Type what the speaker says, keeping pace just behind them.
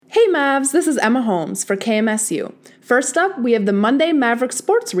Mavs, this is Emma Holmes for KMSU. First up, we have the Monday Maverick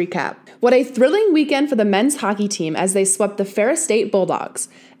sports recap. What a thrilling weekend for the men's hockey team as they swept the Ferris State Bulldogs.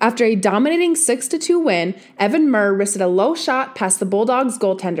 After a dominating 6-2 win, Evan Murr wristed a low shot past the Bulldogs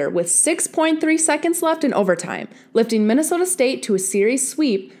goaltender with 6.3 seconds left in overtime, lifting Minnesota State to a series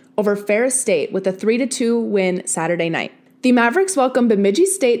sweep over Ferris State with a 3-2 win Saturday night. The Mavericks welcome Bemidji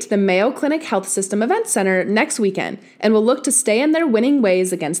State to the Mayo Clinic Health System Event Center next weekend and will look to stay in their winning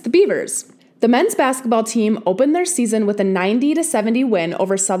ways against the Beavers. The men's basketball team opened their season with a 90-70 win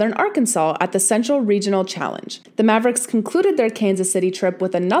over Southern Arkansas at the Central Regional Challenge. The Mavericks concluded their Kansas City trip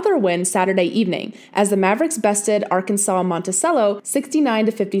with another win Saturday evening as the Mavericks bested Arkansas Monticello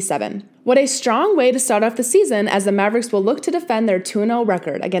 69-57. What a strong way to start off the season as the Mavericks will look to defend their 2-0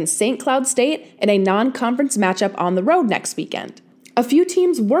 record against St. Cloud State in a non-conference matchup on the road next weekend. A few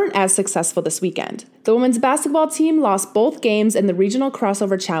teams weren't as successful this weekend. The women's basketball team lost both games in the Regional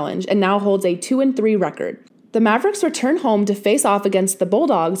Crossover Challenge and now holds a 2-3 record. The Mavericks return home to face off against the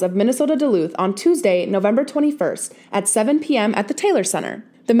Bulldogs of Minnesota Duluth on Tuesday, November 21st at 7 p.m. at the Taylor Center.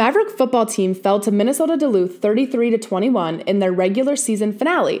 The Maverick football team fell to Minnesota Duluth 33-21 in their regular season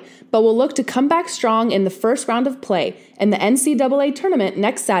finale, but will look to come back strong in the first round of play in the NCAA tournament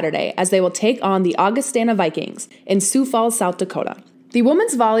next Saturday as they will take on the Augustana Vikings in Sioux Falls, South Dakota. The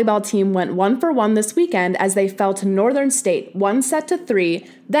women's volleyball team went 1-for-1 this weekend as they fell to Northern State 1-3,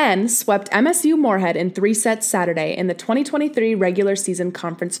 then swept MSU Moorhead in 3 sets Saturday in the 2023 regular season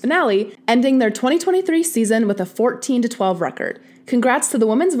conference finale, ending their 2023 season with a 14-12 record. Congrats to the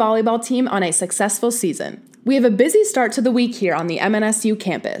women's volleyball team on a successful season. We have a busy start to the week here on the MNSU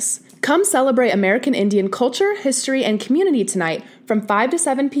campus. Come celebrate American Indian culture, history, and community tonight from 5 to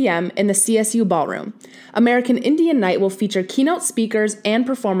 7 p.m. in the CSU Ballroom. American Indian Night will feature keynote speakers and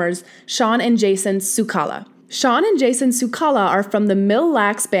performers Sean and Jason Sukala. Sean and Jason Sukala are from the Mille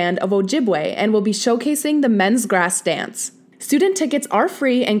Lacs Band of Ojibwe and will be showcasing the men's grass dance. Student tickets are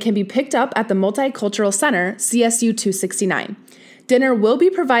free and can be picked up at the Multicultural Center, CSU 269. Dinner will be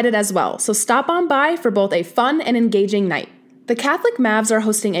provided as well, so stop on by for both a fun and engaging night. The Catholic Mavs are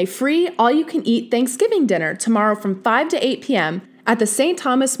hosting a free, all-you-can-eat Thanksgiving dinner tomorrow from 5 to 8 p.m. at the St.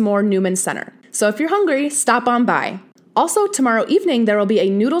 Thomas More Newman Center. So if you're hungry, stop on by. Also, tomorrow evening, there will be a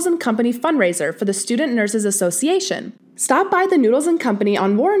Noodles & Company fundraiser for the Student Nurses Association. Stop by the Noodles & Company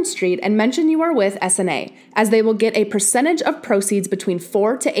on Warren Street and mention you are with SNA, as they will get a percentage of proceeds between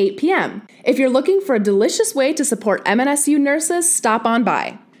 4 to 8 p.m. If you're looking for a delicious way to support MNSU nurses, stop on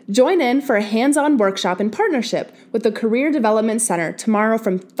by. Join in for a hands-on workshop in partnership with the Career Development Center tomorrow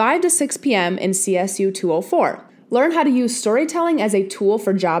from 5 to 6 p.m. in CSU 204. Learn how to use storytelling as a tool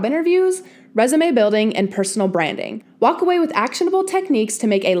for job interviews, resume building, and personal branding. Walk away with actionable techniques to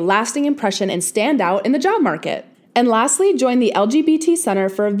make a lasting impression and stand out in the job market. And lastly, join the LGBT Center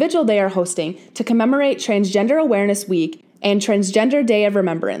for a vigil they are hosting to commemorate Transgender Awareness Week and Transgender Day of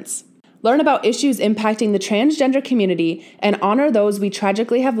Remembrance. Learn about issues impacting the transgender community and honor those we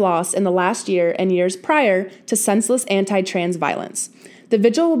tragically have lost in the last year and years prior to senseless anti-trans violence. The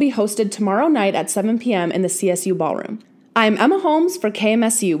vigil will be hosted tomorrow night at 7 p.m. in the CSU Ballroom. I'm Emma Holmes for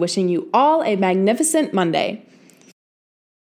KMSU, wishing you all a magnificent Monday.